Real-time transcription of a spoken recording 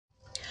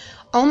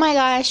Oh my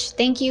gosh,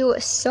 thank you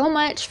so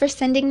much for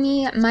sending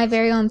me my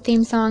very own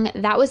theme song.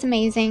 That was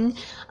amazing.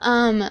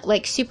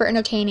 Like super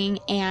entertaining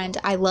and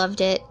I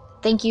loved it.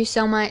 Thank you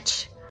so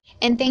much.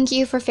 And thank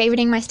you for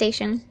favoriting my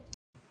station.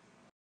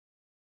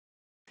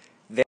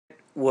 That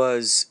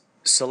was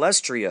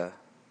Celestria.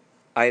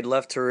 I had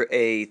left her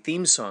a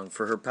theme song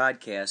for her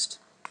podcast,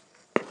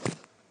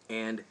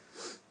 and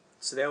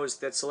so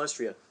that's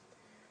Celestria.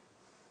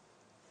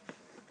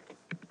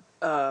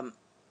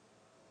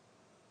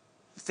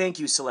 Thank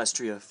you,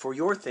 Celestria, for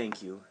your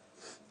thank you,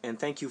 and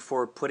thank you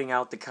for putting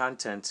out the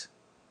content,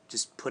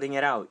 just putting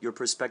it out. Your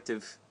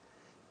perspective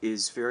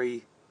is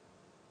very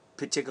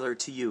particular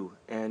to you,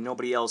 and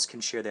nobody else can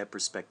share that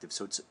perspective.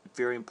 So it's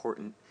very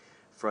important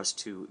for us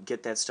to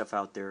get that stuff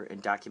out there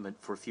and document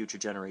for future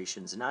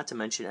generations, and not to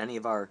mention any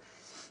of our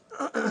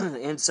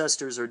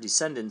ancestors or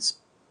descendants.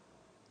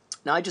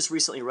 Now, I just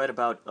recently read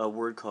about a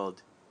word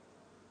called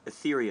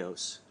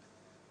Etherios.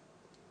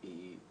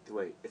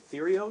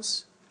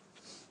 Etherios?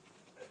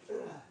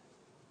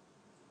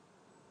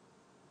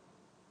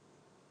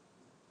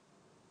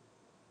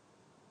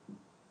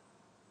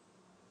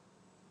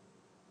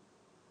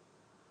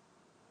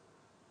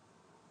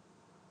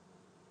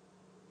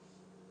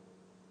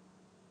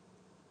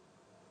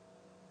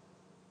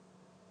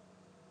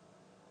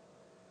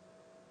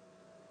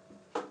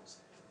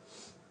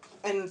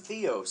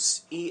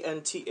 Entheos.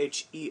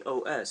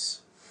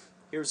 Entheos.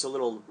 Here's a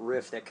little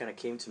riff that kind of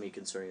came to me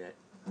concerning that.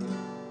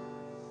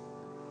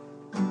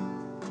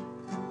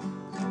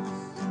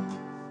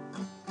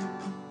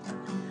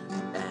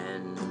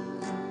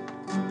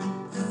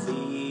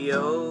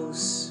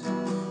 Entheos,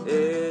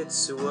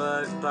 it's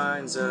what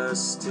binds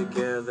us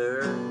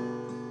together.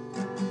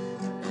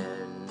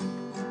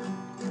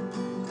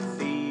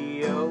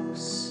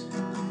 Entheos,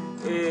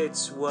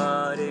 it's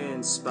what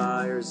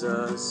inspires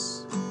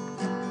us.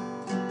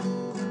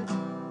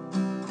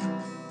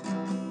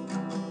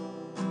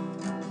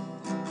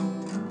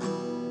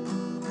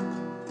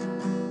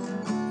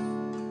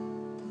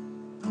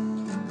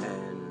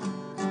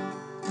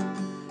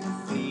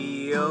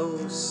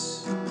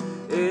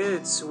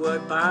 It's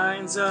what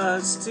binds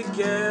us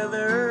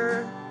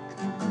together.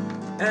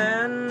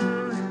 And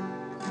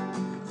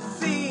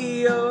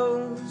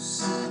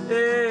Theos,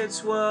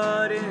 it's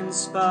what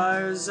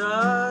inspires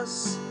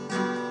us.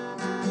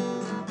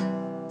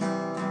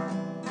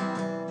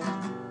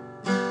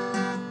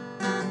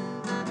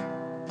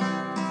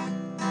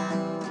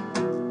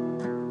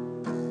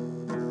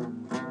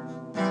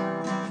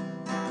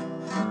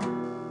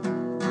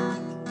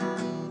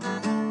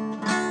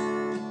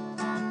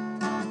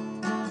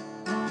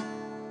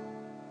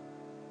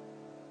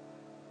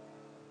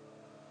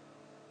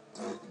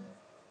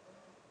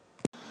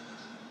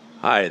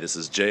 Hi, this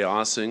is Jay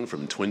Ossing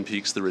from Twin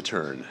Peaks The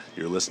Return.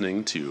 You're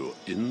listening to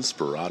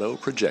Inspirato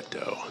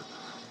Projecto.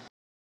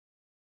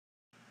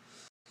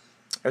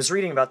 I was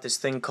reading about this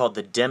thing called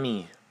the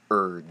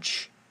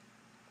demiurge.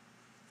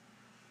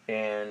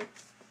 And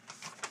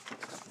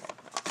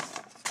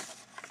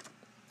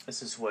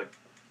this is what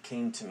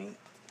came to me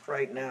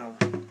right now.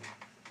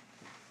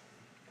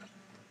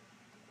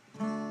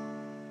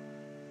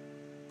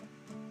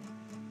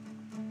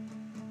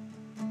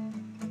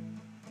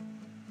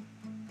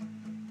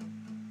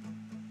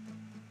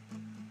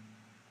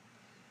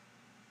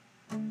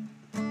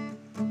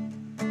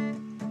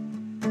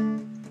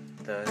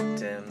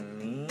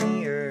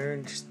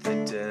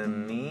 The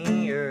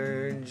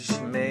demiurge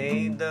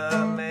made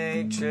the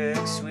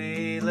matrix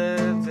we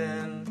live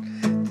in.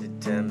 The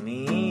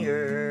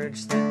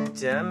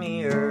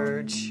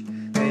demiurge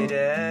made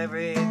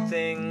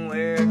everything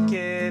we're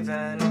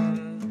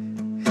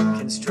given.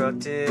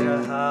 Constructed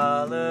a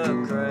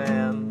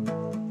hologram,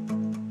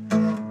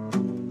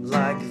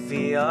 like a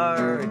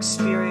VR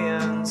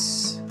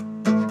experience.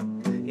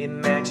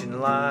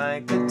 Imagine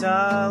like a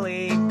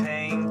Dali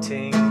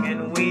painting,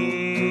 and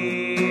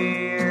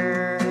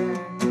we're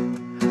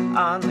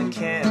on the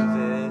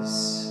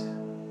canvas.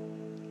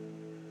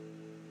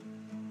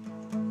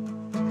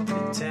 The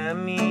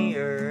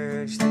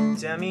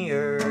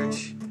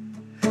demiurge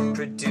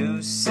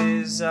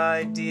produces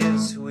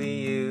ideas we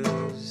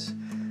use.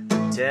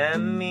 The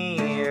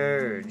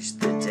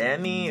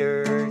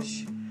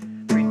demiurge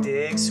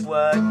predicts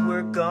what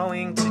we're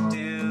going to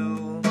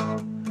do.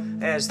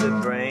 As the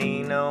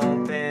brain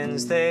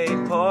opens, they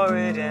pour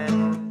it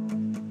in.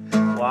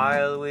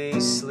 While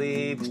we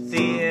sleep,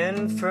 the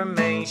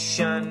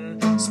information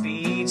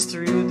speeds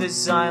through the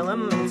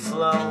xylem and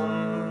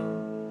phloem,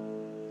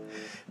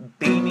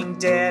 beaming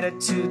data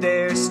to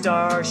their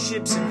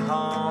starships and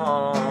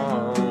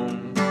home.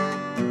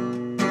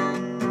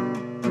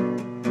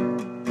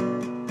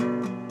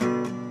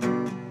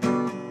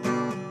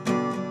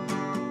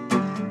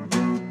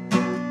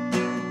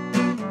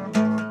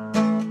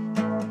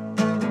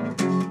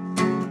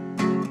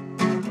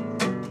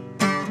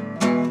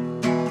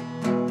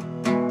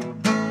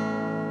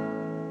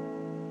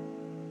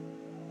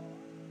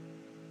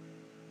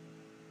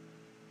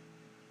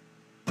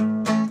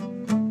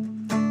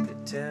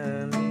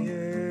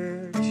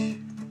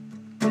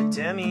 The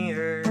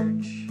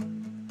demiurge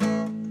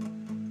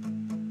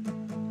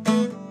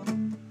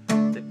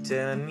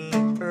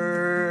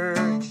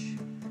Demiurge,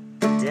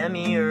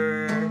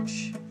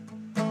 demiurge.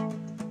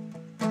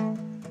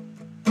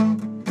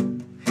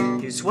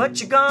 Here's what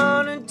you're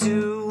gonna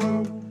do.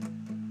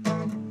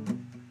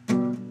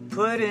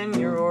 Put in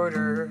your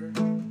order.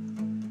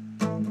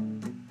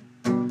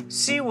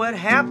 See what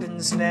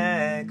happens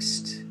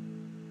next.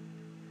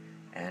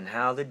 And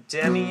how the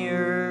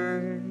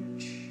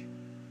demiurge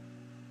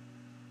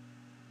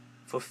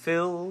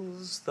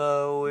fulfills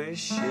the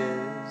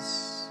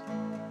wishes.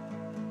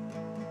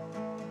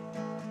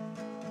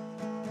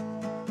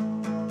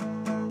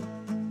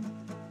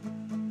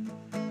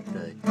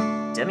 The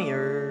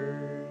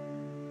demiurge.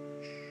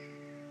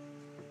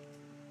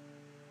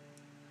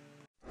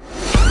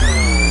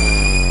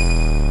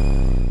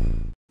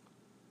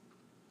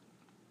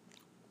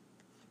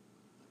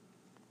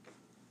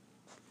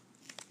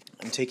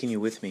 I'm taking you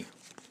with me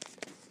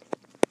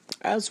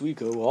as we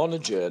go on a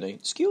journey,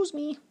 excuse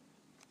me,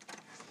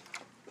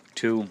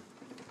 to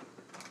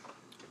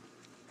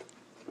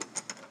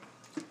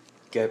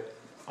get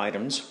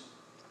items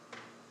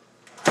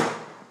from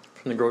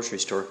the grocery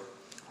store.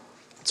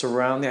 It's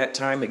around that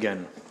time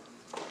again,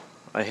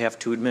 I have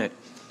to admit.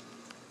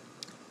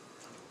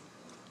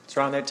 It's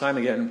around that time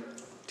again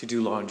to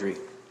do laundry.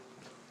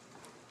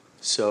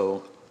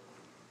 So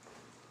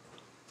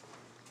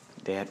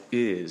that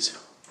is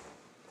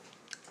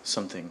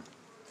something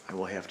I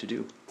will have to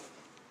do.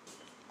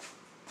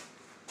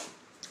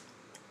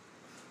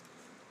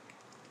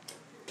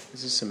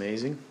 Is this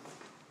amazing?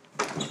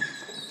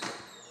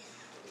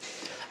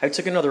 I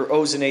took another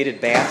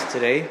ozonated bath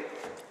today.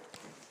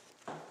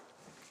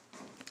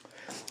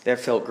 That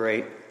felt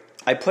great.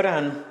 I put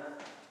on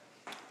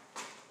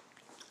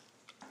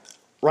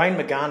Ryan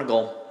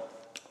McGonigal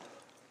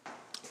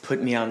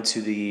put me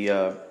onto his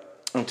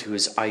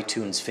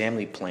iTunes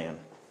family plan,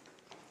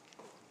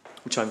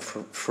 which I'm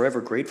forever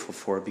grateful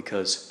for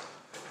because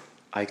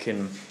I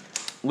can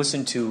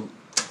listen to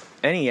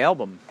any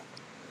album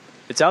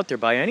that's out there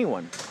by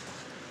anyone.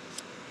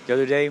 The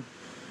other day,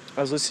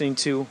 I was listening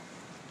to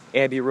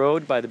Abbey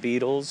Road by the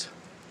Beatles.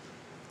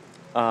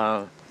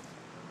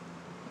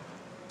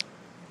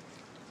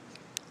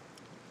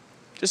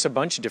 Just a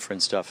bunch of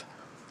different stuff.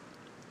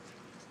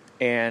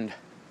 And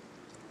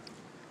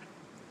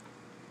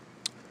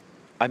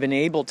I've been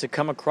able to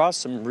come across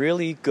some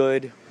really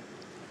good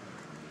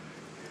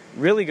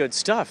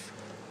stuff.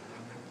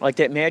 Like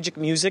that Magic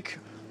Music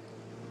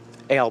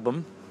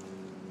album.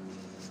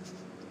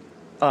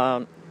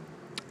 When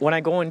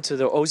I go into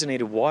the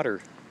ozonated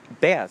water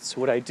baths,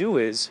 what I do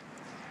is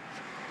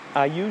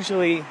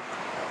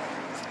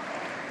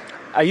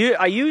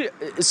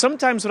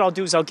sometimes what I'll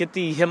do is I'll get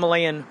the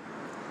Himalayan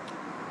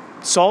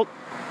salt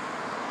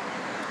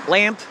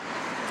lamp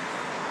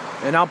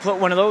and I'll put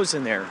one of those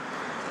in there.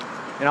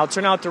 And I'll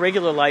turn out the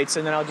regular lights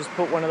and then I'll just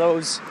put one of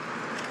those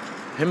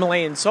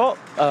Himalayan salt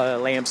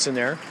lamps in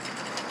there.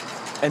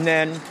 And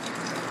then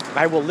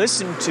I will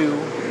listen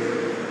to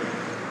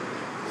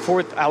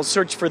I'll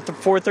search for the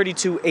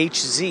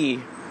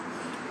 432HZ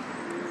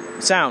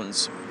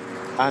sounds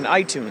on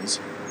iTunes.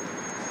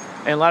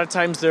 And a lot of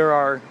times there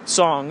are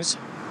songs.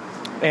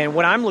 And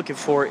what I'm looking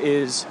for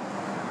is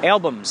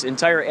albums,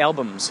 entire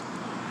albums,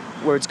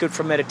 where it's good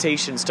for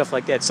meditation, stuff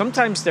like that.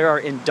 Sometimes there are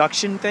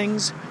induction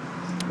things,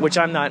 which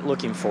I'm not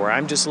looking for.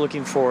 I'm just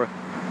looking for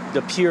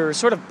the pure,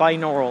 sort of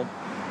binaural.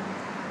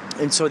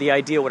 And so the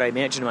idea, what I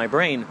imagine in my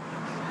brain,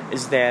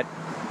 is that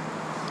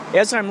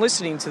as I'm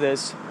listening to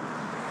this,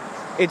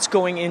 it's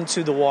going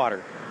into the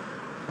water,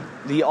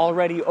 the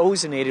already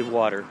ozonated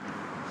water.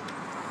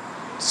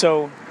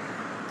 So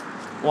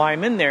while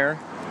I'm in there,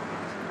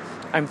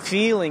 I'm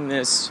feeling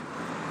this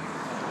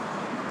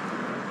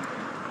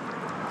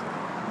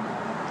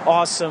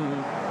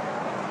awesome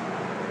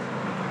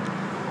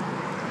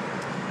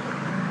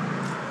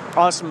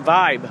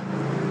vibe.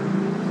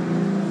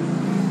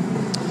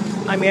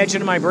 I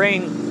imagine in my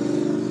brain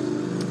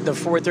the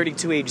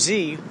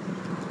 432HZ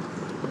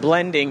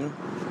blending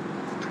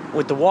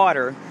with the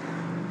water,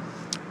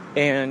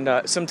 and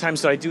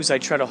sometimes what I do is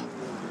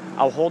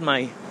I'll hold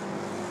my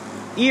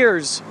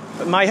ears.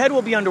 My head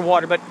will be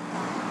underwater, but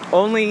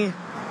only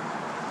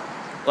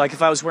like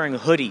if I was wearing a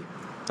hoodie,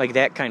 like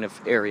that kind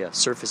of area,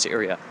 surface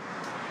area.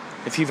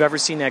 If you've ever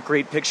seen that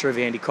great picture of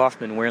Andy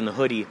Kaufman wearing the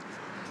hoodie,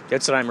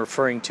 that's what I'm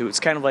referring to. It's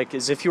kind of like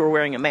as if you were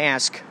wearing a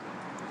mask.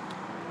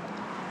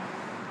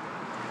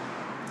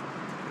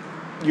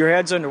 Your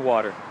head's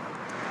underwater.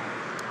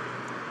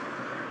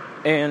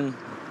 And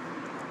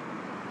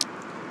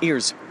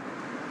ears.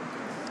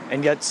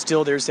 And yet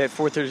still there's that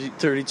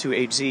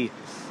 432HZ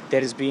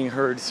that is being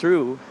heard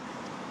through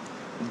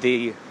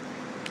the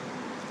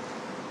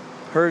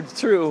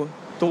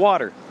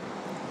water.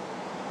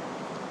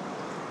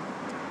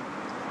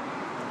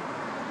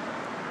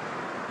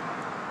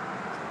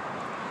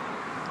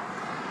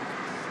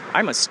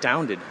 I'm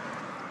astounded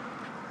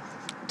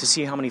to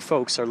see how many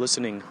folks are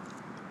listening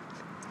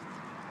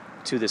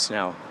to this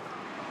now.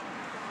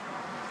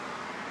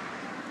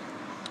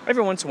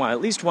 Every once in a while,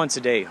 at least once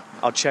a day,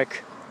 I'll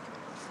check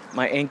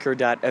my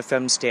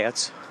Anchor.fm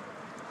stats.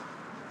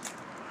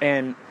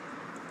 And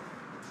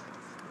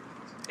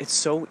it's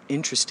so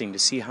interesting to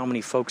see how many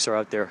folks are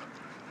out there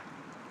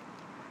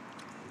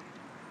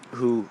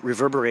who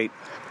reverberate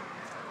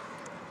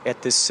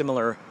at this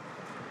similar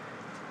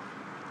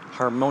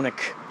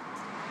harmonic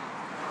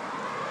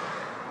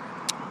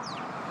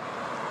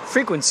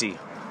frequency.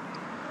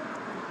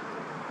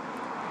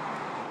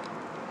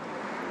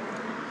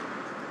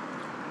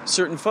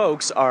 Certain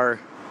folks are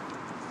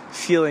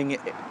feeling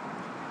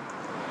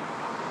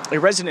a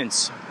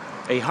resonance,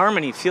 a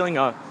harmony, feeling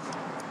a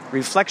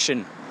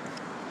reflection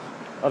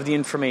of the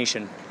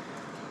information.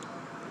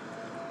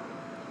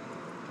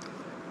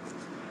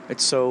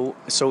 It's so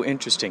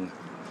interesting.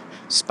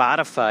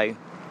 Spotify,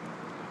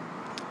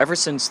 ever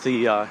since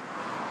the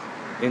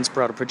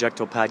Inspirato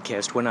Projecto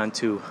podcast went on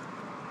to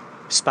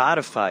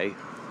Spotify,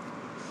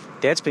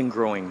 that's been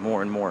growing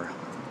more and more.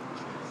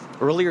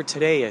 Earlier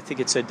today, I think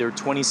it said there were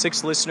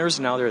 26 listeners,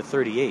 now there are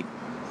 38.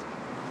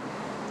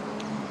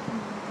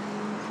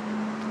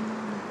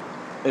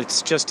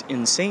 It's just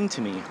insane to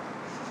me,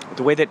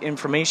 the way that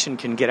information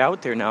can get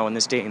out there now in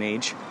this day and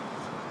age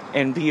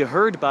and be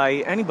heard by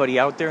anybody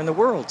out there in the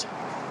world.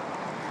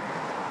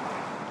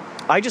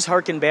 I just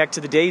hearken back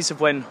to the days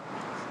of when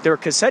there were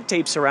cassette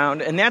tapes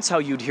around, and that's how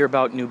you'd hear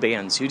about new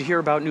bands. You'd hear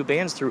about new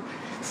bands through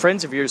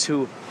friends of yours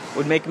who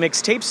would make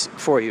mixtapes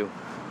for you.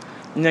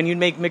 And then you'd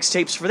make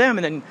mixtapes for them,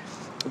 and then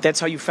that's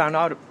how you found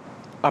out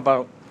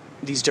about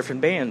these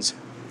different bands.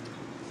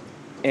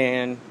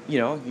 And, you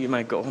know, you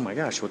might go, oh my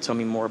gosh, well, tell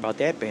me more about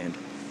that band.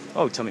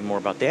 Oh, tell me more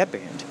about that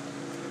band.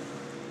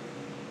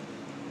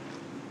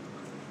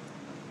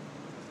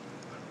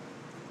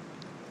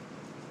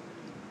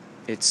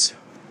 It's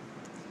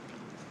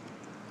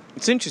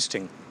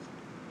interesting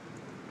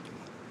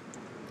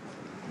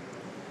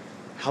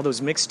how those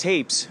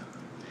mixtapes,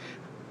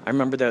 I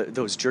remember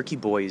those Jerky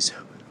Boys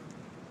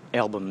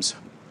albums.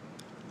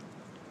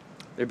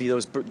 There'd be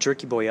those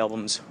Jerky Boy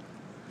albums.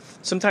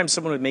 Sometimes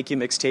someone would make you a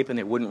mixtape and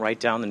they wouldn't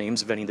write down the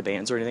names of any of the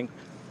bands or anything.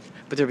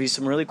 But there'd be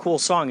some really cool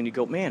song and you'd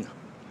go, man,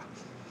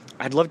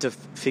 I'd love to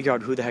figure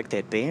out who the heck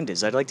that band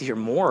is. I'd like to hear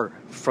more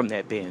from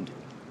that band.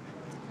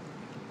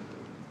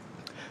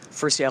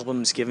 First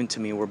albums given to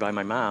me were by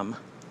my mom.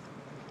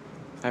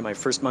 I had my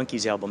first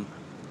Monkees album,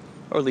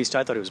 or at least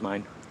I thought it was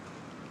mine.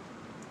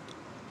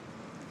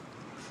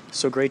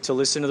 So great to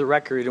listen to the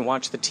record and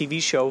watch the TV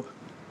show.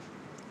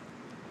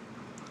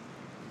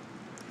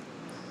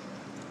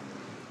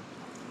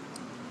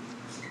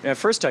 And at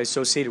first I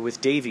associated with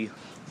Davey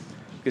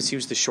because he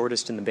was the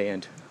shortest in the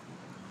band.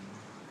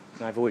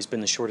 And I've always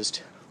been the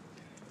shortest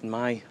in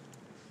my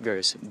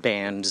various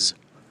bands.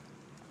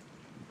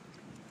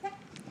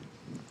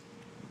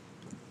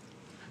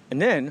 And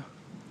then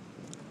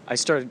I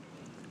started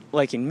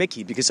liking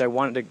Mickey because I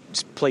wanted to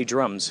just play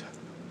drums.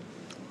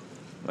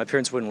 My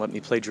parents wouldn't let me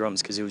play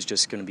drums because it was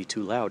just going to be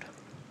too loud.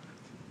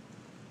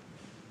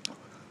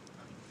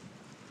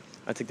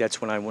 I think that's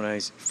when I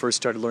first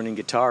started learning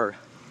guitar.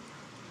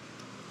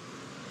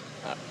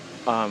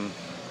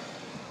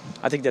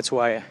 I think that's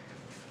why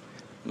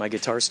my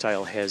guitar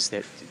style has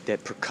that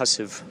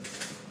percussive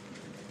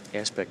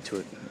aspect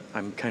to it.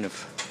 I'm kind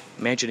of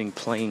imagining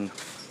playing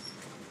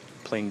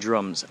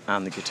drums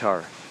on the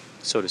guitar,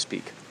 so to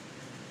speak.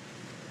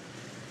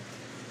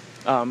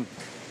 All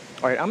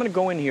right, I'm going to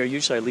go in here.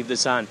 Usually I leave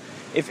this on.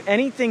 If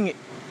anything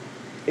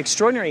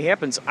extraordinary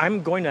happens,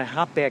 I'm going to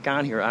hop back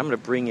on here. I'm going to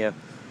bring you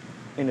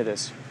into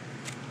this.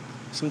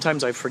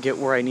 Sometimes I forget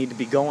where I need to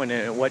be going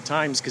and at what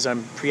times because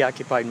I'm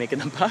preoccupied making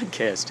the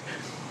podcast.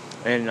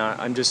 And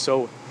I'm just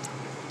so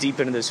deep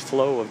into this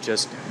flow of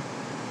just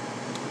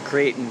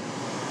creating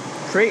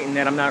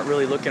that I'm not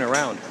really looking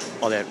around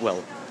all that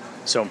well.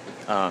 So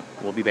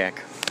we'll be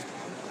back.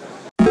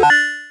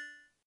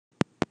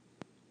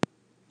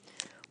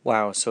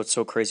 Wow, so it's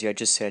so crazy. I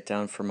just sat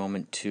down for a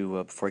moment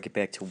to, before I get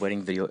back to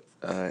wedding video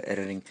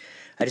editing,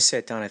 I just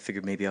sat down. I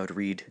figured maybe I would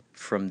read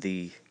from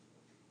the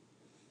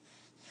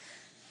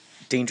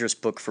Dangerous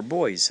Book for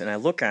Boys. And I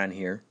look on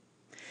here,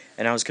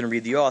 and I was going to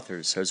read the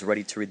authors. I was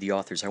ready to read the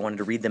authors. I wanted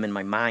to read them in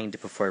my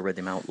mind before I read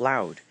them out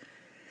loud.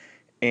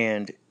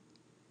 And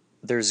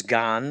there's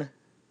Gon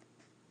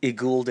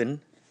Iggulden,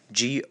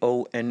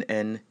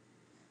 Gonn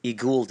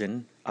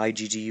Iggulden,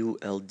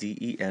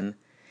 Iggulden,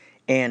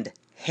 and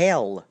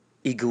Hal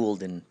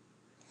Iggulden.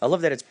 I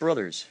love that it's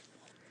brothers.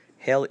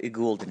 Hal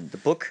Iggulden. The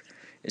book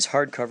is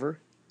hardcover,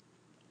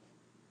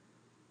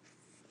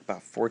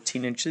 about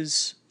 14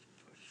 inches.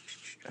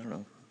 I don't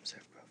know. Is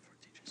that about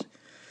 14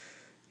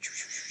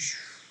 inches?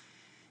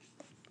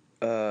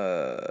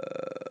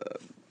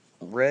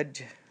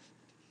 Red,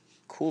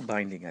 cool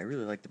binding. I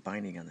really like the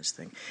binding on this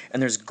thing. And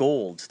there's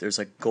gold. There's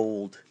like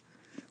gold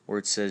where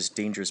it says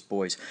Dangerous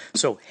Boys.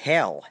 So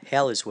Hal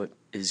is what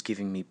is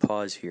giving me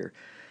pause here.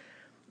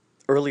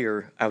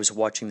 Earlier, I was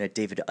watching that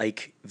David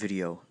Icke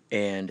video,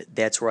 and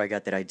that's where I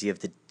got that idea of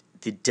the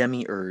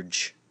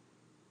demiurge.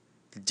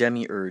 The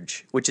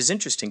demiurge, which is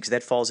interesting because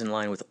that falls in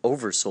line with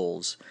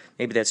oversouls.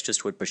 Maybe that's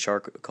just what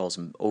Bashar calls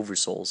them,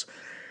 oversouls.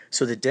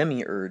 So the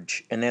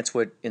demiurge, and that's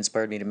what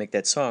inspired me to make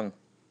that song.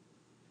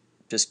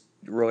 Just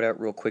wrote out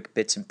real quick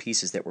bits and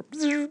pieces that were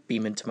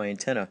beaming to my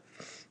antenna.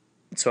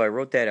 So I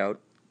wrote that out.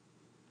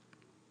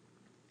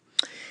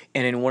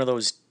 And in one of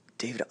those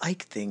David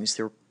Icke things,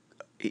 there,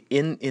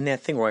 in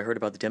that thing where I heard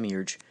about the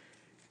demiurge,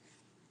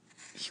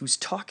 he was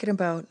talking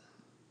about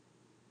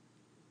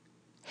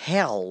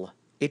hell,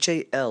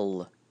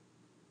 Hal.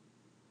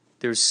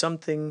 There's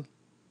something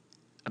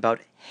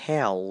about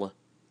hell.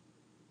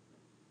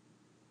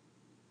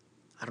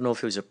 I don't know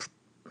if it was I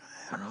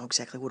don't know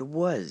exactly what it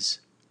was.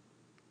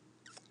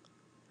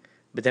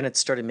 But then it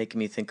started making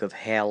me think of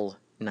HAL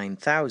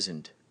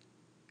 9000.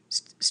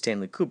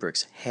 Stanley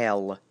Kubrick's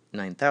HAL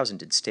 9000.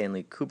 Did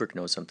Stanley Kubrick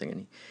know something?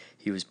 And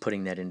he was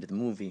putting that into the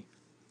movie.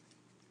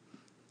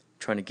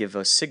 Trying to give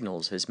us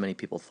signals, as many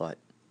people thought.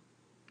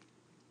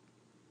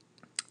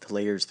 The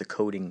layers, the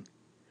coding.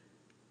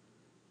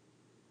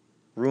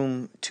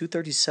 Room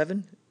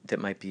 237? That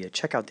might be it.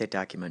 Check out that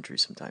documentary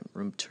sometime.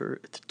 Room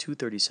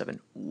 237.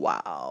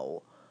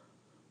 Wow.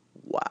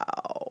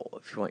 Wow.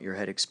 If you want your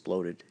head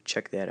exploded,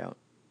 check that out.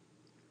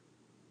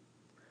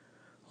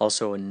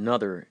 Also,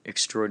 another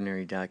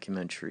extraordinary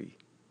documentary.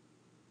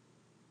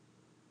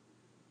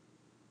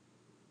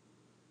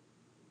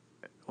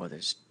 Oh,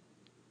 there's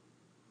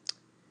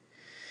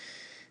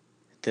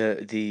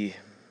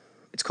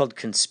it's called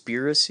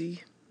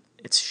Conspiracy.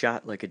 It's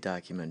shot like a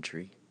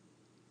documentary.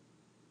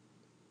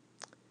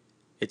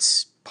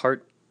 It's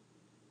part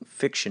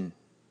fiction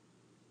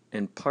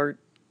and part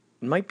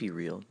might be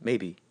real,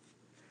 maybe.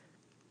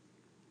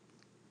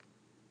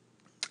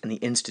 And The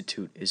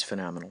Institute is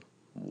phenomenal.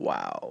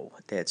 Wow,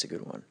 that's a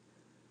good one.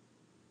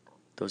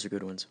 Those are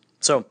good ones.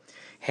 So,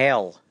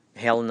 HAL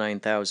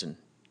 9000.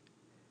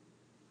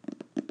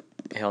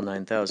 HAL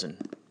 9000.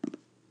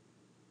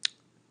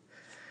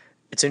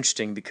 It's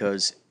interesting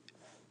because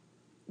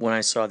when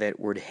I saw that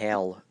word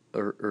HAL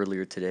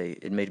earlier today,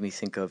 it made me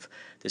think of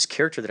this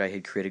character that I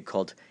had created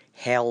called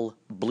Hal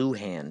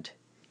Bluehand.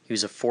 He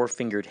was a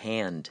four-fingered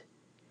hand,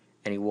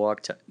 and he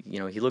walked, he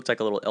looked like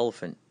a little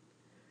elephant,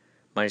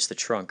 minus the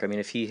trunk. I mean,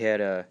 if he had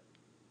the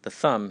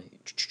thumb,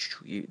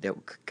 that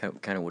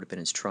kind of would have been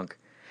his trunk.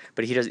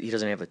 But he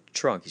doesn't have a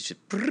trunk. He's just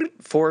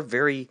four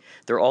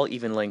they're all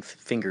even length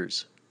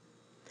fingers.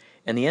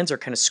 And the ends are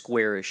kind of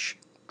squarish.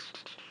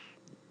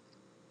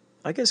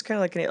 I guess kind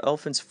of like an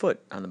elephant's foot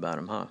on the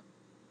bottom, huh?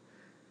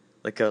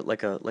 Like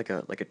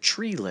a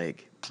tree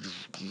leg.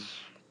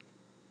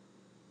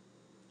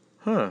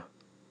 Huh.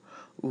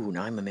 Ooh,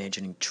 now I'm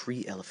imagining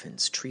tree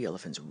elephants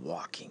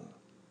walking.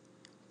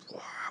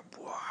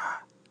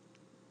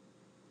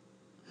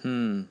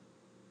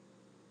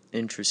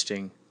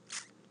 Interesting.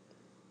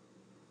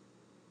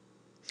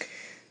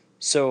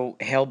 So,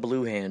 Hal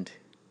Bluehand,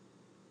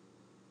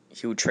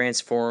 he would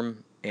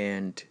transform,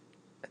 and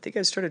I think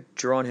I started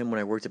drawing him when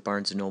I worked at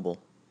Barnes & Noble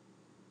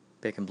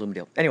back in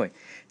Bloomingdale. Anyway,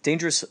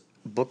 dangerous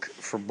book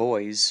for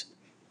boys.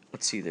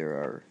 Let's see, there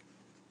are...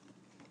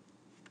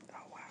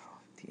 Oh, wow.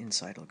 The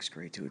inside looks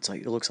great, too.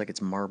 It looks like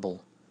it's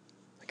marble.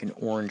 Like an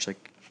orange,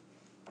 like...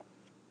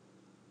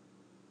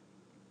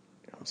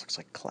 It almost looks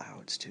like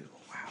clouds, too.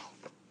 Wow.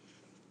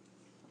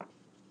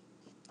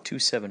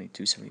 270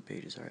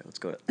 pages. All right, let's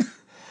go to...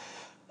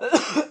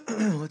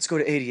 Let's go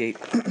to 88.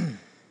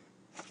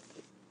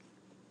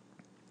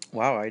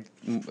 Wow,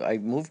 I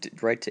moved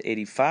it right to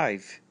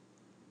 85.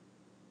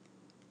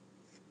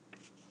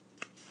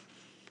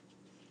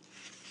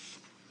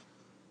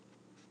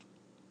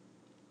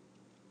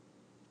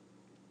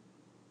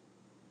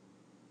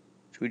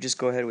 Should we just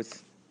go ahead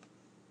with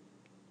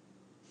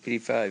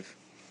 85?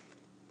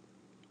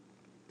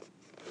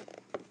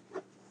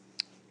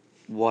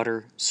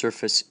 Water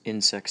surface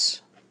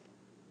insects.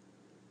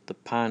 The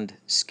pond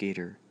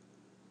skater,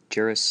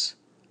 Geras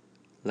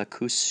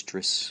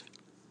lacustris,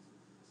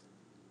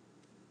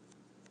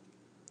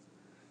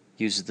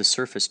 uses the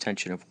surface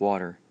tension of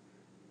water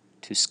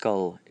to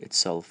scull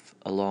itself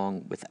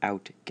along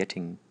without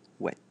getting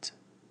wet.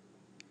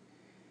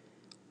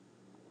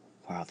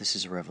 Wow, this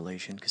is a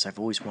revelation, because I've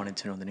always wanted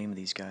to know the name of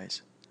these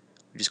guys.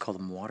 We just call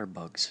them water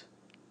bugs.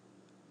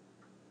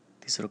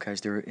 These little guys,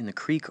 they're in the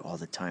creek all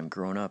the time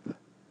growing up.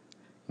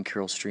 In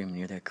Carroll Stream,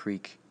 near that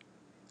creek.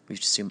 We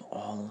used to see them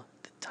all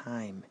the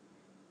time.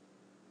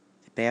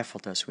 It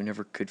baffled us. We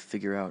never could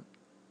figure out.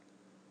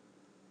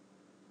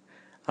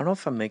 I don't know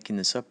if I'm making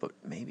this up, but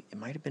maybe it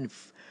might have been...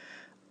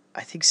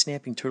 I think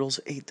snapping turtles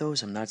ate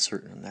those. I'm not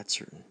certain.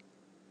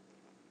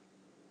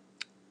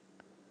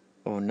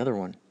 Oh, another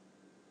one.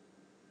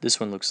 This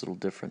one looks a little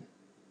different.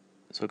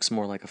 This looks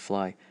more like a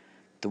fly.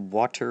 The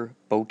water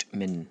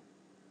boatman.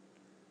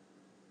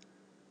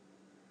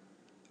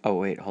 Oh,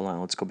 wait, hold on.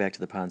 Let's go back to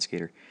the pond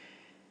skater.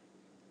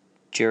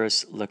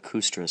 Geras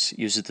lacustris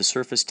uses the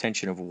surface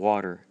tension of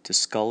water to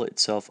scull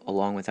itself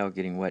along without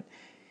getting wet.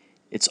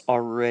 Its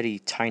already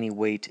tiny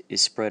weight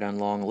is spread on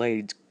long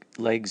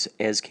legs,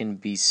 as can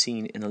be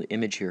seen in the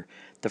image here.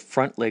 The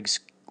front legs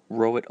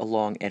row it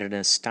along at an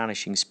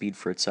astonishing speed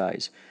for its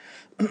size.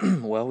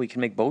 Well, we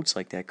can make boats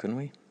like that, couldn't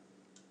we?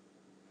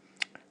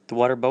 The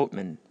water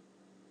boatman,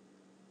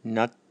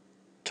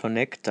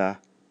 Natonecta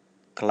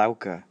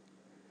glauca,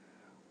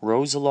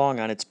 rows along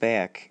on its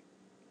back,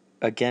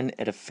 again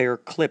at a fair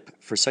clip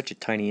for such a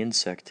tiny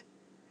insect.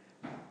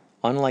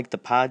 Unlike the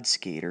pod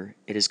skater,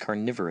 it is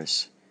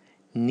carnivorous.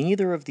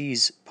 Neither of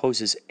these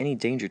poses any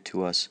danger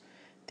to us.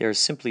 They are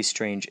simply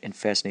strange and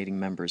fascinating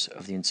members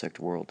of the insect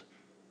world.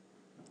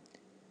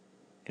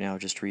 And I'll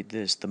just read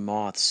this. The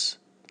moths,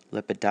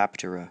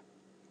 Lepidoptera.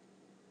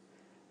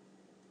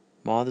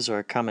 Moths are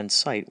a common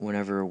sight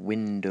whenever a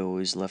window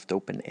is left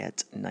open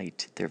at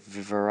night. Their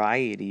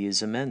variety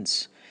is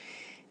immense.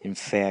 In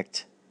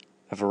fact,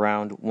 of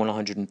around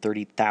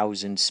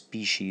 130,000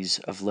 species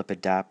of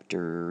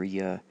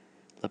Lepidoptera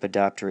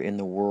in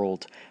the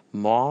world,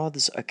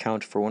 moths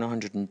account for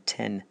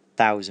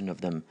 110,000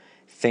 of them.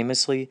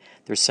 Famously,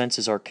 their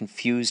senses are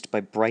confused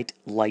by bright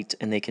light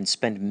and they can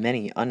spend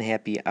many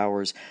unhappy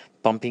hours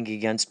bumping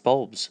against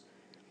bulbs.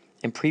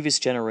 In previous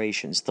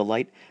generations, the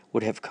light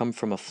would have come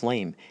from a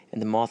flame,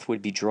 and the moth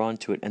would be drawn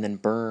to it and then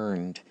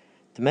burned.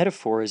 The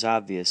metaphor is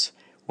obvious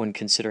when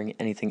considering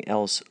anything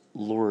else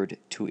lured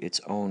to its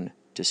own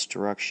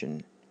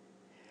destruction.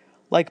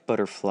 Like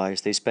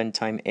butterflies, they spend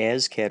time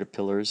as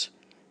caterpillars,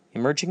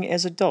 emerging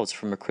as adults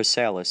from a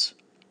chrysalis.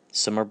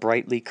 Some are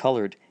brightly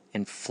colored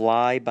and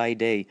fly by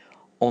day.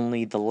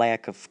 Only the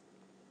lack of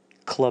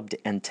clubbed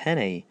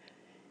antennae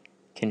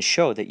can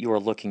show that you are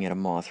looking at a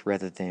moth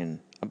rather than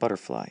a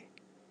butterfly.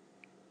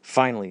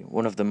 Finally,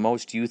 one of the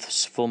most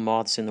useful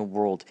moths in the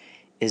world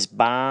is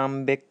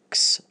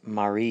Bombyx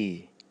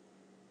marie.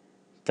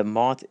 The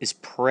moth is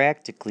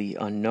practically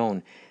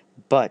unknown,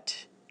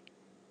 but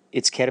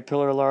its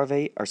caterpillar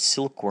larvae are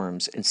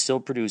silkworms and still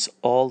produce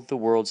all the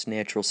world's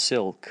natural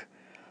silk,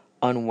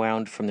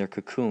 unwound from their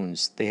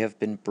cocoons. They have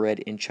been bred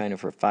in China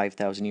for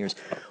 5,000 years.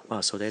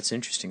 Wow, so that's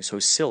interesting. So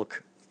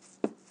silk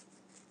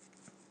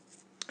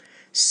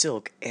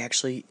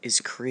actually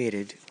is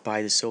created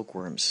by the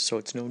silkworms, so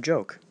it's no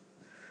joke.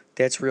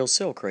 That's real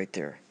silk right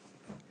there.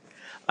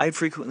 I've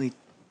frequently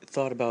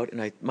thought about,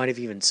 and I might have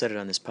even said it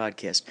on this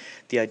podcast,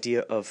 the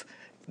idea of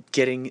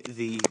getting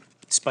the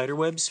spider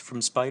webs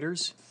from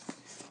spiders,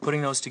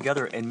 putting those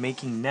together and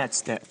making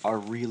nets that are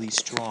really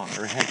strong,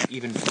 or heck,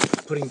 even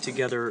putting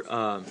together,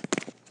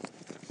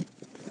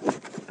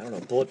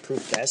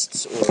 bulletproof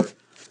vests, or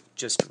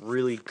just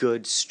really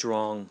good,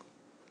 strong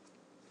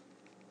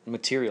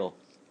material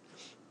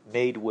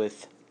made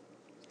with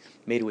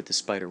the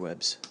spider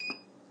webs.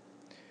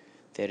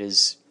 That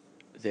is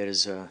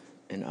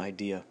an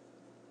idea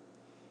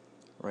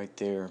right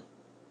there.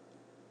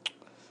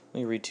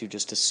 Let me read to you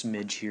just a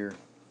smidge here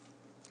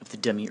of the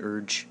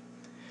Demiurge.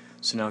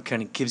 So now it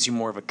kind of gives you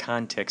more of a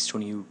context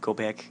when you go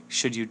back,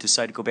 should you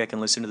decide to go back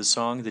and listen to the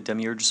song, the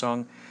Demiurge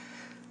song.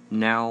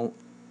 Now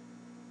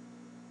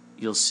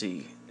you'll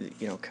see,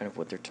 kind of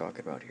what they're talking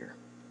about here.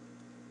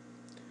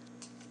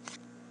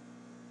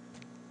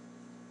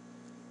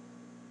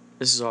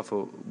 This is off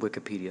of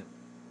Wikipedia.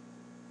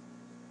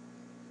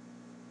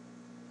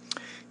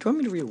 Do you want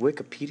me to read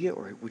Wikipedia,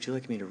 or would you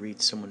like me to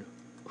read someone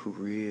who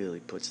really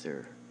puts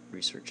their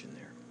research in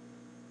there?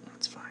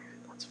 Let's find it.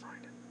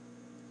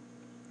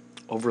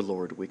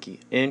 Overlord Wiki.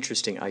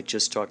 Interesting. I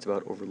just talked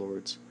about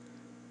overlords.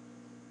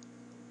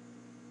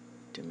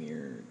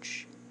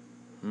 Demiurge.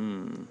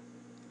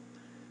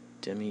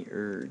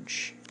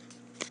 Demiurge.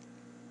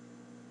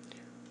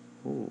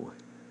 Ooh.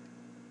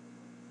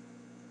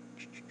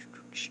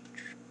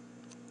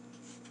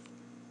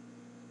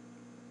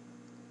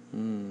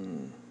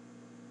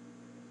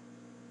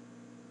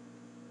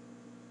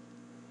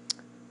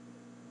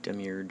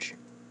 Demiurge.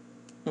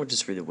 We'll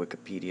just read the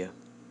Wikipedia.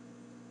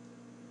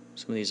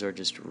 Some of these are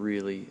just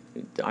really...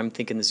 I'm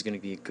thinking this is going to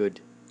be a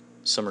good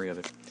summary of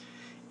it.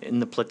 In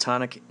the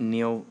Platonic,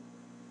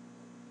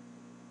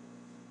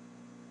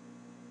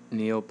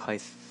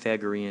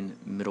 Neo-Pythagorean,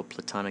 Middle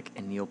Platonic,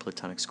 and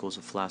Neoplatonic schools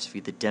of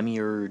philosophy, the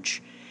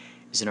Demiurge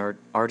is an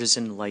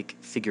artisan-like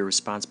figure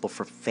responsible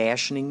for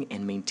fashioning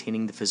and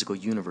maintaining the physical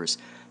universe.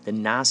 The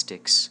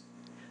Gnostics...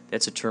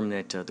 That's a term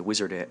that the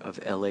Wizard of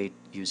L.A.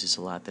 uses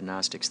a lot, the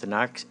Gnostics.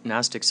 The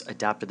Gnostics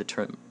adopted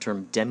the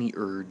term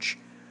demiurge.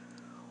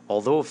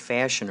 Although a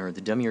fashioner,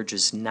 the demiurge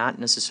is not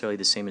necessarily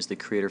the same as the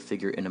creator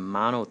figure in a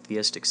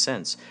monotheistic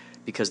sense,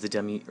 because the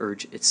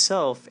demiurge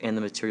itself and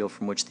the material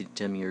from which the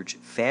demiurge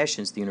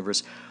fashions the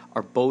universe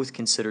are both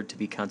considered to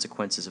be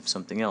consequences of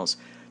something else.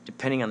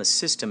 Depending on the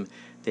system,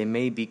 they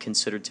may be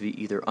considered to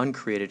be either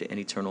uncreated and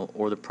eternal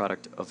or the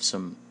product of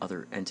some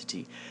other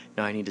entity.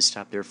 Now, I need to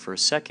stop there for a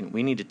second.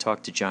 We need to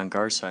talk to John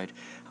Garside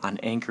on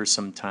Anchor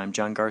sometime.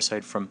 John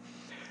Garside from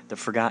The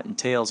Forgotten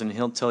Tales, and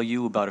he'll tell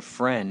you about a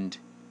friend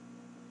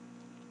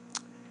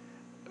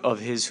of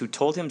his who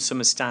told him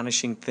some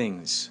astonishing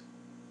things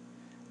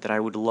that I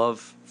would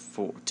love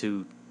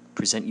to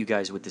present you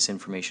guys with this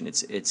information.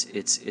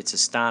 It's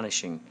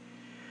astonishing.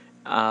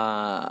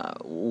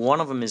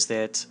 One of them is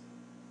that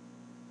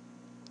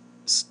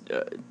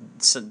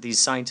these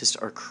scientists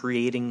are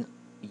creating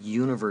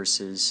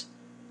universes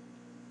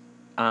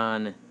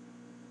on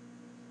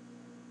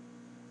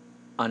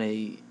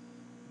a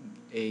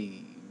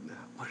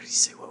what did he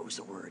say? What was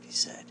the word he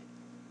said?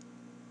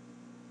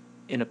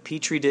 In a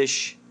petri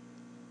dish.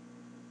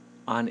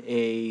 On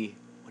a,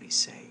 what did he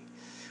say?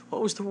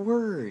 What was the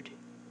word?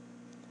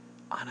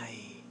 On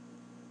a,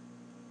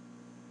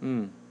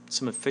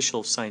 Some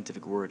official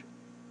scientific word.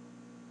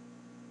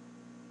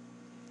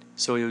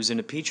 So it was in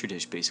a petri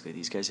dish, basically.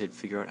 These guys had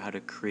figured out how to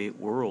create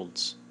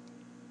worlds.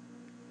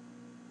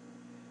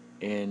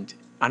 And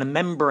on a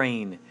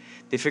membrane.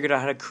 They figured out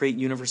how to create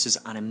universes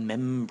on a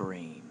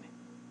membrane.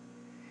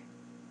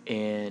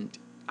 And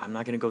I'm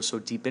not going to go so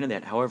deep into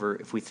that. However,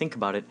 if we think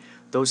about it,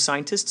 those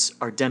scientists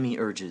are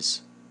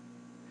demiurges.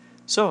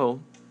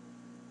 So,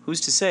 who's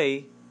to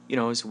say,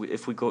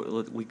 if we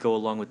go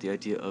along with the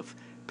idea of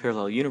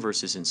parallel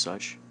universes and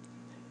such.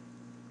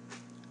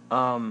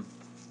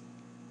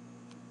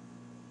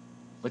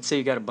 Let's say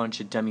you got a bunch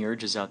of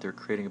demiurges out there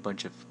creating a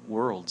bunch of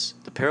worlds,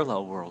 the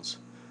parallel worlds.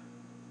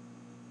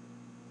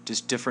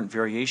 Just different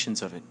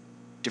variations of it,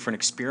 different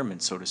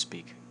experiments, so to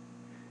speak.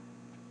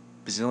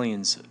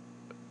 Bazillions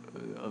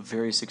of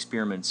various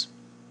experiments.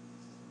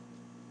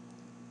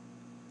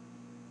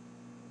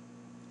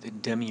 The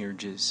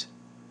demiurges.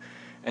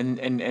 And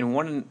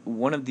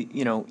one of the,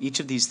 each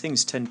of these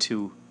things tend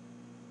to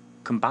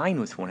combine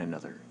with one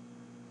another.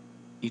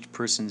 Each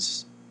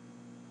person's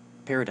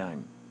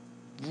paradigm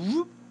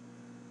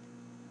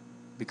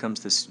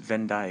becomes this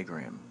Venn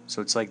diagram.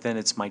 So it's like then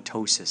it's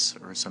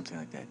mitosis or something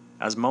like that.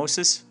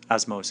 Osmosis.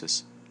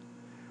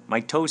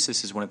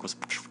 Mitosis is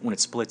when it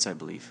splits, I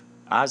believe.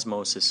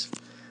 Osmosis.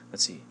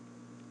 Let's see.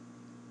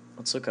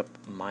 Let's look up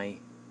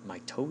mitosis.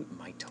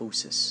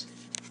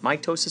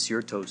 Mitosis,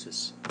 your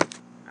tosis.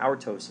 Our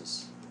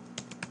tosis.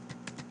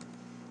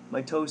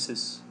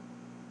 Mitosis.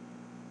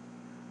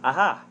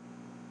 Aha!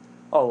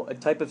 Oh, a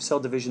type of cell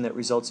division that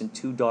results in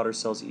two daughter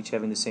cells each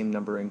having the same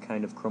number and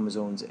kind of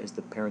chromosomes as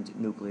the parent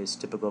nucleus,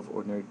 typical of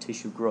ordinary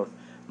tissue growth.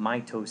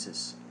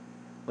 Mitosis.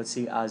 Let's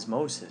see,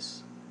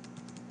 osmosis.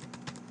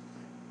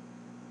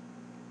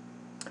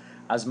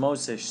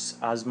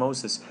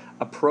 Osmosis,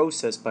 a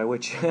process by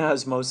which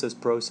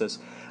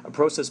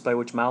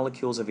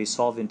molecules of a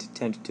solvent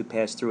tend to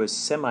pass through a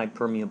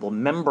semi-permeable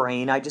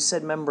membrane. I just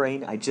said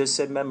membrane.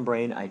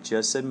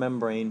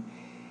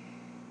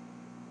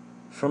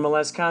 From a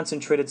less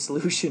concentrated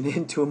solution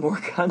into a more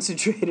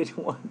concentrated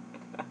one.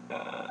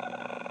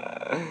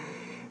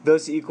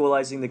 Thus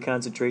equalizing the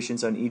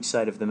concentrations on each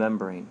side of the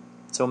membrane.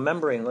 So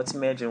membrane, let's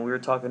imagine, we were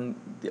talking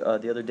the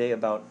other day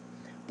about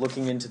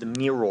looking into the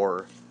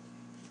mirror.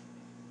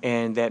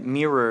 And that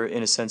mirror,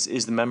 in a sense,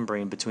 is the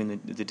membrane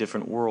between the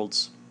different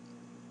worlds.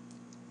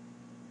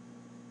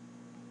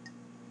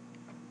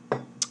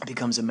 It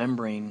becomes a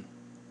membrane.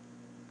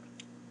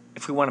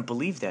 If we want to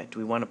believe that, do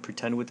we want to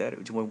pretend with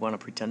that? Do we want to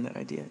pretend that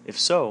idea? If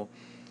so,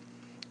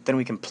 then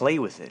we can play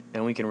with it.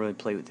 And we can really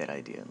play with that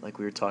idea. Like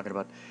we were talking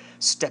about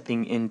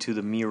stepping into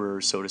the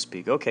mirror, so to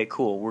speak. Okay,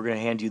 cool. We're going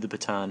to hand you the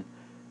baton.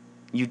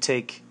 You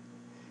take,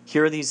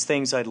 here are these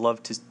things I'd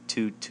love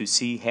to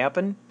see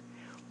happen.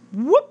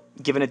 Whoop!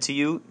 Giving it to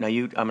you. Now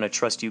I'm going to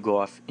trust you go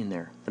off in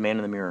there. The man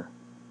in the mirror.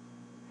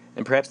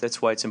 And perhaps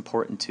that's why it's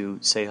important to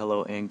say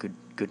hello and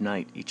good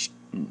night each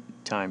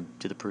time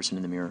to the person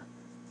in the mirror.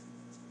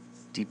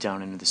 Deep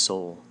down into the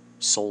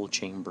soul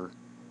chamber,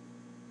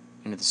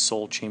 into the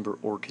soul chamber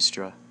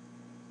orchestra.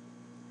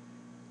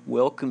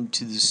 Welcome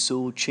to the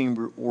soul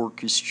chamber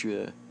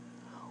orchestra.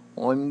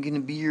 I'm gonna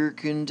be your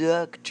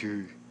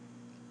conductor.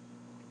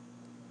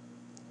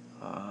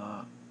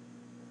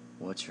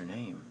 What's your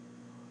name?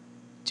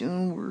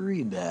 Don't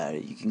worry about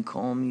it. You can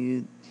call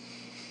me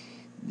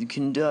the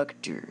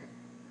conductor.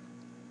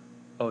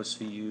 Oh,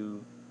 so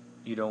you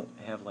don't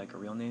have like a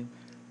real name?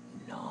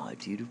 Nah,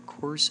 dude, of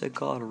course I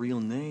got a real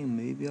name.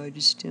 Maybe I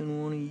just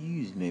didn't want to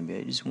use it. Maybe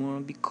I just want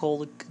to be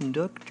called a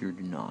conductor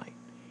tonight.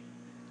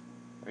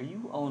 Are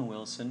you Owen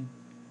Wilson?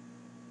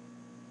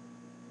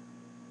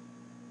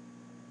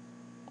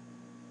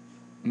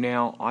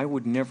 Now, I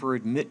would never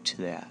admit to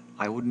that.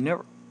 I would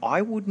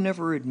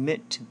never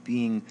admit to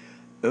being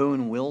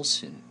Owen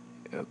Wilson,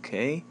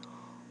 okay?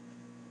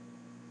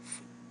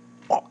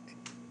 Oh.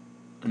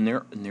 And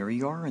there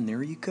you are, and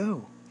there you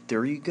go.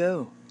 There you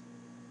go.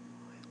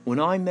 When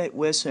I met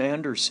Wes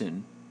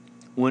Anderson,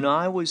 when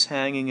I was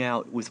hanging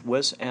out with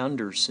Wes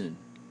Anderson,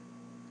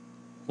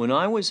 when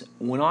I was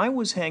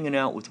hanging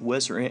out with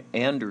Wes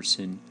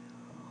Anderson,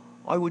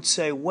 I would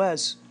say,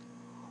 Wes,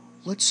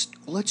 let's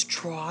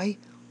try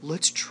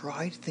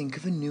to think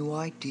of a new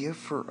idea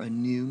for a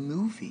new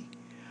movie.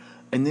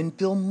 And then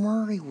Bill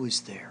Murray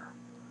was there.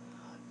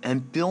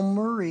 And Bill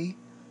Murray,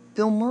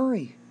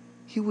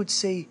 he would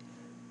say,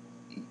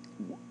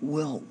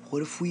 well,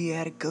 what if we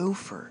had a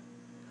gopher?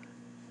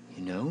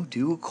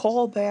 Do a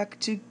callback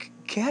to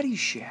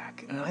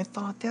Caddyshack. And I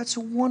thought, that's a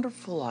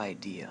wonderful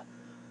idea.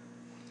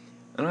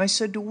 And I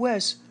said to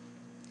Wes,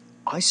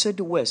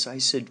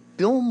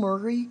 Bill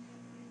Murray,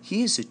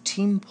 he is a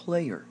team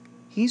player.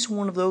 He's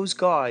one of those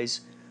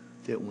guys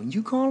that when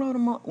you got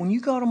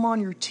him on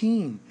your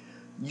team,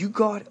 you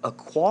got a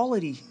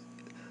quality,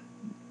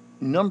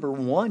 number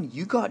one,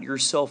 you got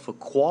yourself a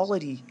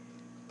quality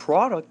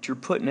product you're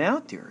putting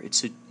out there.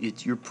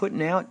 You're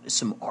putting out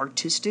some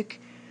artistic,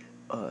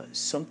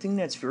 something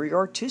that's very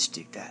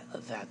artistic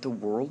that the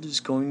world is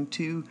going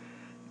to,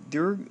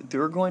 they're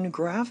going to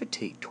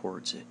gravitate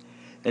towards it.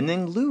 And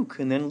then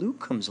Luke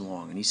comes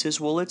along and he says,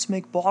 well, let's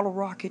make Bottle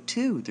Rocket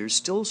 2. There's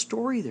still a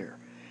story there.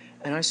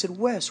 And I said,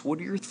 Wes, what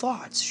are your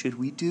thoughts? Should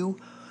we do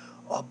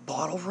a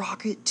Bottle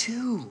Rocket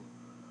 2?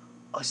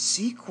 A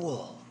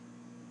sequel?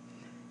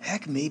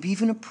 Heck, maybe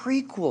even a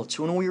prequel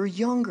to when we were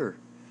younger.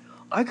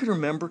 I can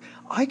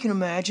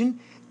imagine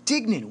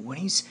Dignan when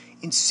he's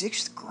in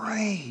 6th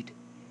grade.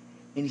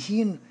 And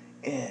he and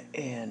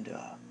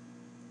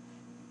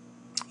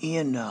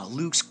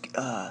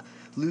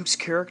Luke's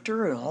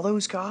character and all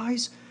those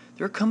guys,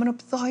 they're coming up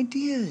with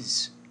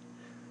ideas.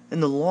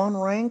 And the Lawn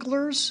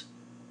Wranglers,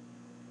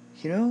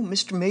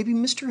 maybe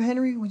Mr.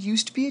 Henry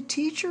used to be a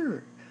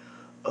teacher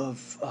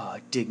of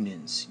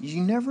Dignan's.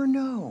 You never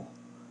know.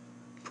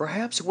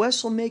 Perhaps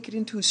Wes will make it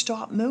into a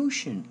stop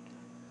motion.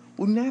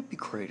 Wouldn't that be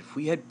great if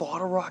we had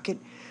Bottle Rocket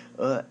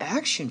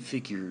action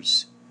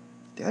figures?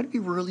 That'd be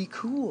really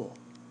cool.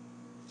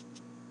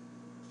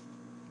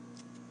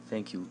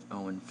 Thank you,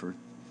 Owen, for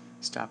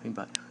stopping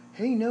by.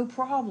 Hey, no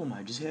problem.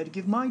 I just had to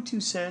give my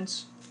 2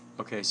 cents.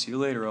 Okay, see you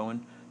later,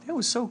 Owen. That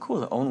was so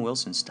cool that Owen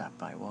Wilson stopped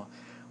by while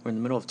we're in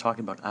the middle of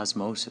talking about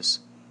osmosis.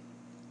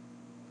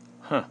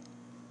 Huh.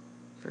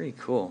 Very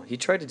cool. He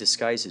tried to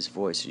disguise his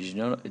voice. Did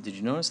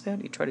you notice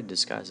that? He tried to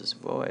disguise his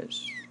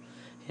voice.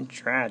 He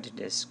tried to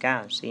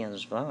disguise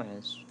his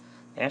voice.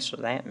 That's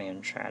what that man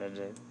tried to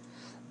do.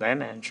 That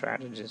man tried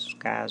to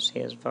disguise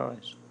his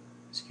voice.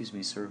 Excuse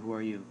me, sir. Who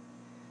are you?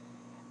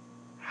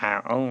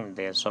 I own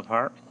this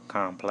apartment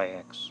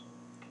complex.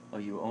 Oh,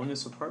 you own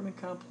this apartment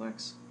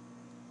complex?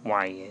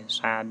 Why,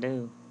 yes, I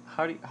do.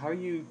 How are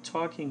you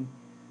talking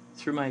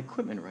through my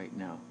equipment right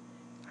now?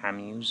 I'm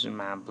using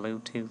my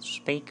Bluetooth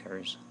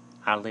speakers.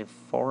 I live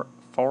four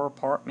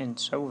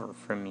apartments over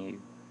from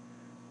you.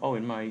 Oh,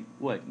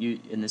 you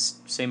in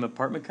this same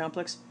apartment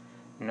complex?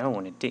 No,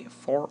 and it did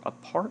 4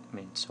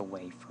 apartments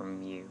away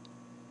from you.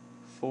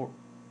 4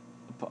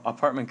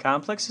 apartment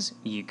complexes?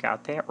 You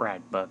got that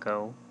right,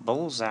 bucko.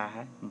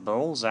 Bullseye.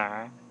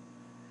 Bullseye.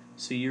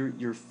 So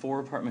you're 4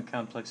 apartment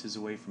complexes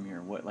away from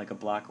here. What, like a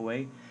block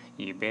away?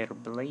 You better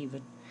believe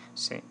it.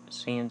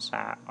 Since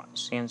I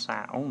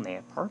own the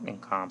apartment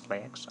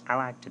complex, I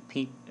like to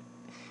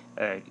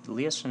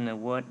listen to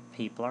what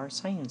people are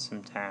saying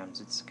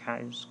sometimes. It's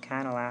kind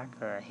of like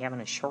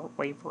having a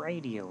shortwave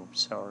radio of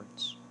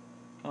sorts.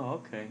 Oh,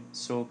 okay.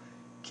 So,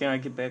 can I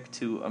get back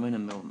to... I'm in the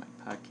middle of my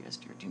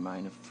podcast here. Do you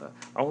mind if...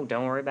 Oh,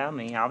 don't worry about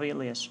me. I'll be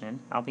listening.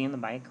 I'll be in the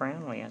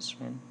background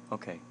listening.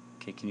 Okay,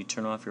 can you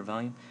turn off your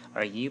volume?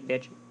 You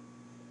betcha.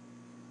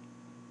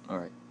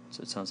 Alright,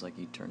 so it sounds like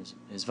he turned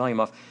his volume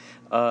off.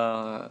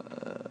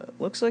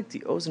 Looks like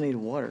the ozonated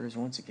water is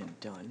once again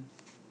done.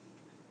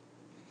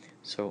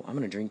 So I'm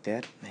gonna drink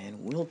that,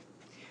 and we'll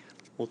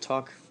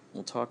talk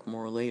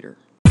more later.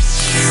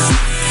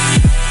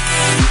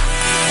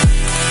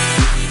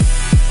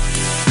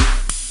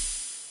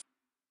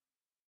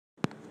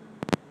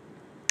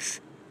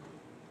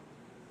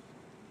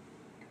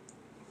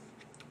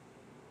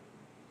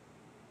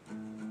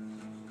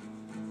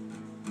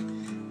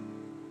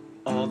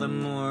 All the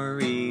more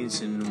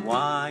reason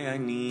why I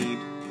need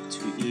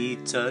to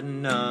eat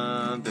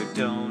another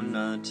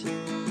donut.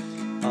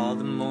 All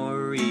the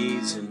more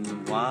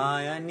reason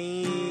why I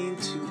need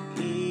to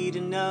eat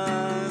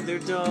another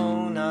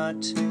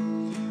donut.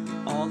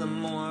 All the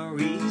more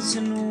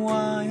reason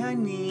why I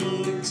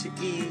need to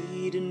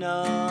eat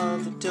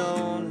another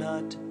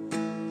donut.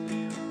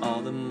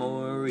 All the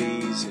more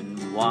reason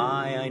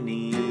why I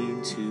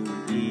need to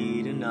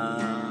eat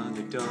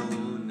another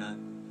donut.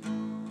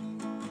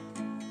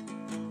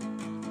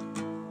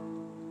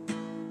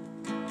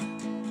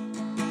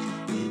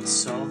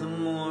 It's all the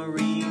more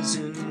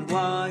reason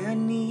why I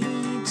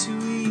need to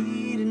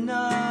eat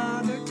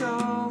another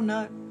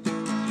donut.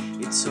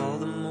 It's all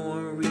the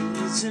more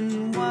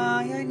reason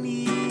why I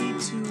need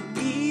to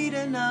eat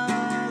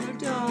another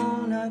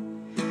donut.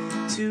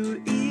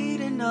 To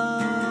eat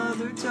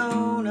another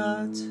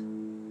donut.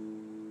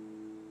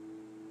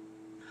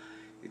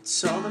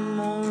 It's all the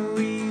more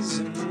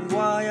reason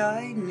why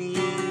I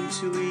need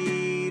to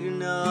eat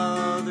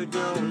another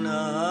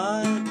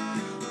donut.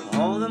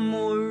 All the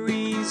more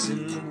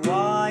reason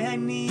why I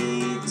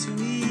need to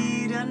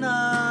eat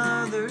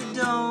another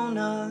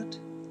donut.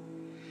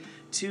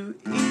 To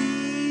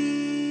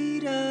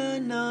eat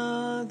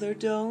another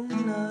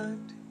donut.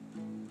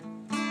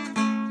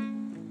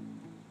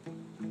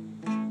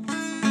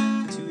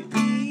 To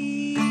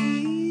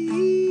eat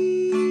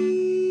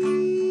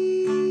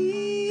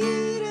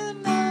another donut. Eat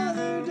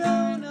another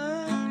donut.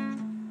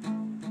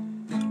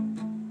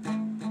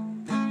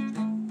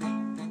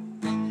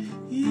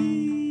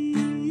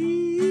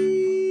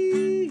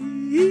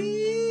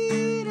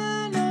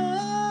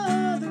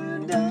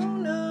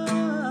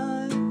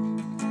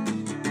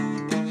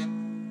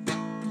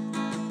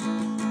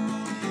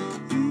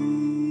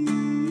 Eat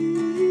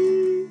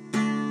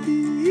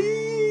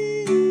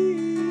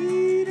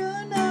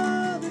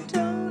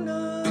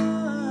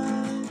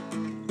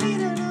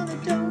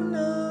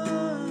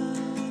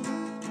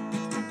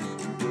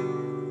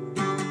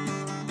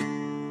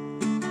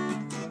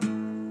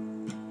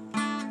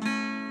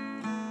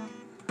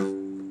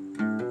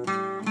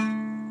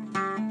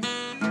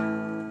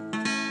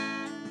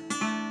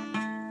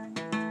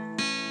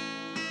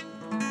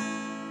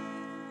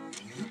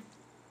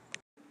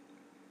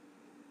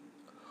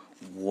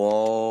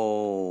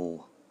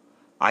Whoa.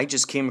 I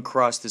just came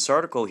across this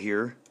article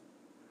here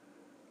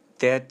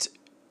that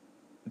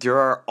there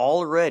are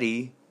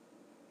already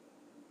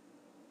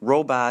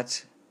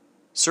robot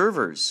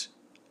servers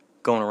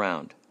going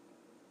around.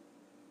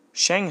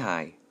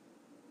 Shanghai.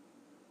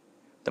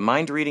 The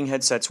mind-reading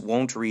headsets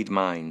won't read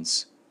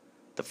minds.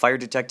 The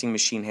fire-detecting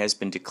machine has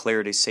been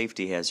declared a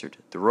safety hazard.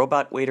 The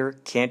robot waiter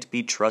can't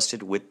be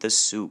trusted with the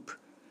soup.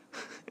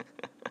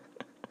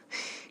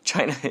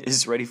 China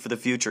is ready for the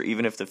future,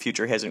 even if the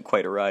future hasn't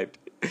quite arrived.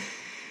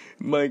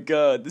 My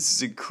God, this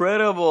is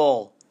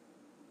incredible.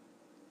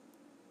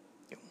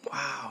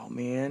 Wow,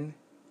 man.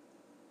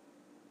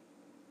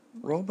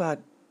 Robot,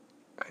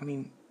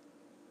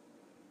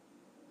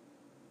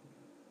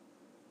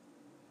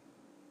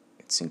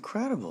 it's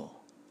incredible.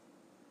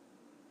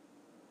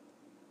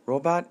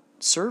 Robot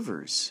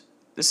servers.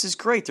 This is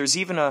great. There's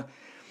even a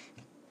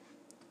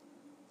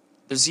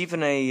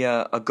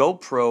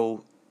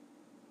GoPro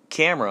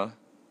camera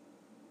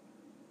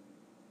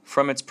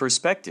from its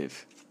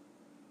perspective.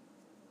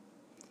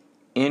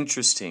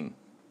 Interesting.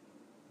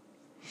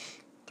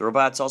 The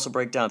robots also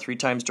break down 3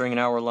 times during an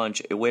hour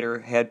lunch. A waiter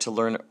had to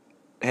lean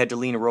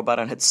a robot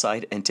on its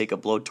side and take a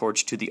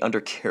blowtorch to the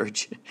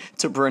undercarriage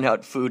to burn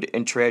out food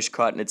and trash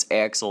caught in its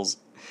axles.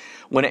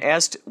 When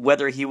asked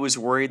whether he was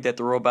worried that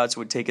the robots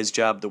would take his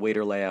job, the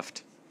waiter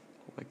laughed.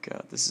 Oh my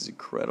God, this is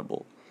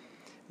incredible.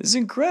 This is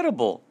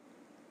incredible.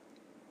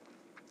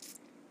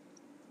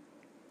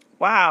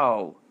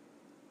 Wow.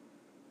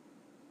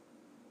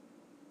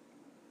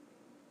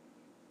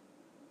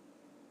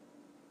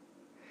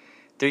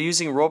 They're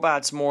using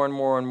robots more and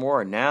more and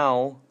more.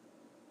 Now,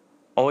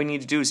 all we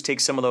need to do is take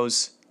some of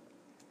those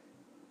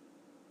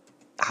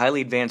highly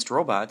advanced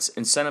robots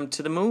and send them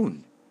to the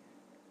moon.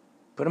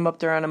 Put them up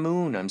there on the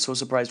moon. I'm so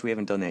surprised we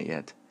haven't done that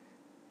yet.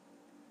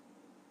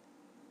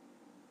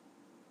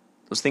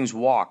 Those things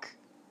walk.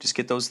 Just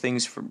get those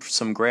things for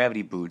some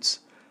gravity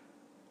boots.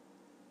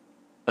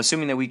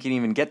 Assuming that we can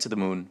even get to the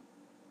moon.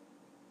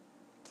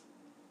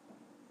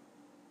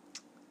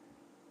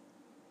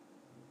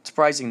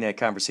 Surprising that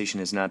conversation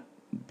has not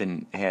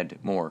been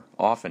had more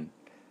often.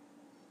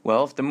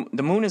 Well, if the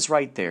moon is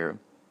right there,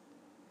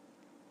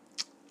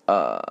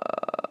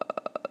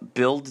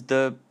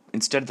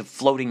 instead of the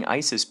floating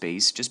ISIS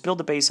base, just build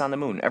a base on the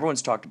moon.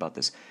 Everyone's talked about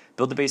this.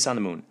 Build a base on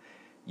the moon.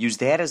 Use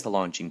that as the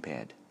launching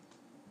pad.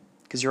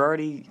 Because you're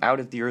already out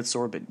of the Earth's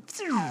orbit.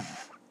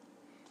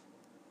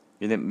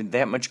 You're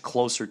that much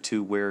closer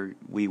to where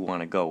we want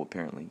to go,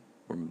 apparently.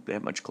 We're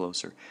that much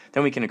closer.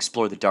 Then we can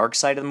explore the dark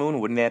side of the moon.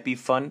 Wouldn't that be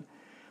fun?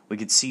 We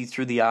could see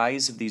through the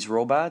eyes of these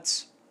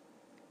robots.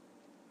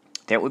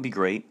 That would be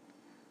great.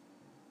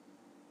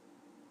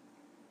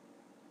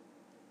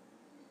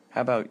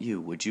 How about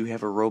you? Would you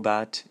have a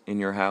robot in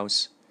your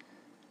house?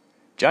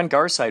 John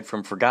Garside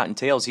from Forgotten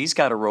Tales, he's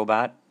got a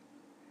robot.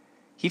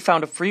 He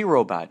found a free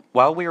robot.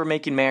 While we were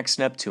making Max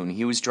Neptune,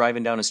 he was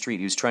driving down a street.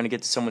 He was trying to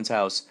get to someone's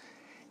house,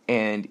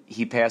 and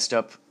he passed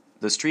up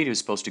the street he was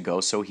supposed to go,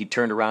 so he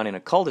turned around in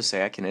a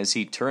cul-de-sac, and as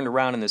he turned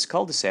around in this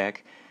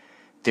cul-de-sac,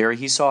 there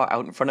he saw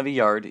out in front of a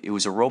yard, it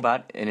was a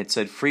robot, and it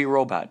said, "Free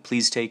robot,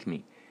 please take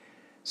me."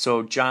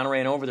 So John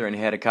ran over there and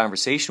had a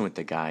conversation with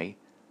the guy,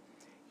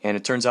 and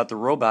it turns out the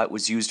robot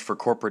was used for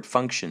corporate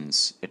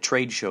functions, at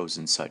trade shows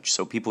and such,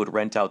 so people would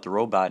rent out the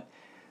robot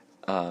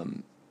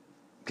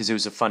because it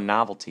was a fun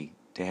novelty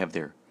to have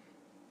there.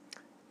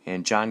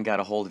 And John got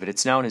a hold of it.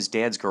 It's now in his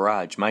dad's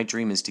garage. My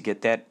dream is to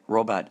get that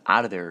robot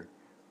out of there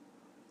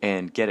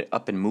and get it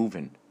up and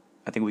moving.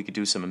 I think we could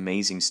do some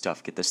amazing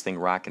stuff, get this thing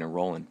rocking and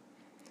rolling.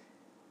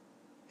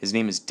 His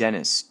name is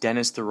Dennis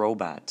the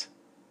robot.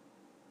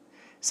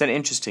 Is that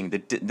interesting?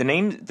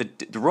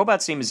 The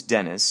robot's name is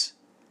Dennis,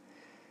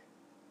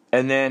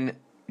 and then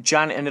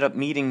John ended up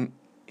meeting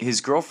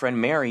his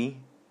girlfriend Mary,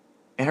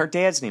 and her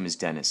dad's name is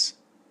Dennis.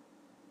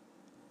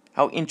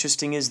 How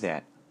interesting is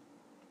that?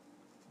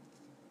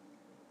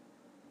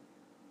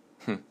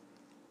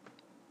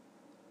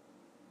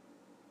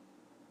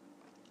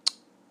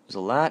 There's a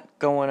lot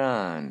going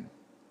on.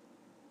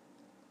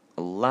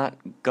 A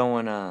lot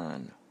going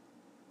on.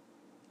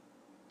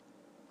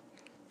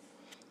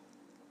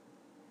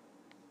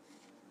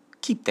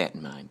 Keep that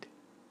in mind.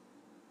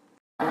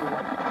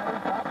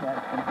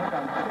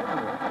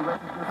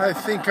 I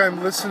think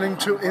I'm listening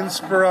to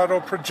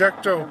Inspirato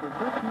Projecto.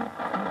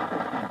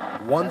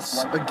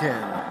 Once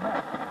again,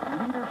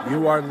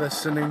 you are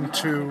listening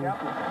to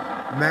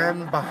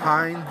Man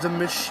Behind the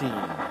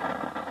Machine.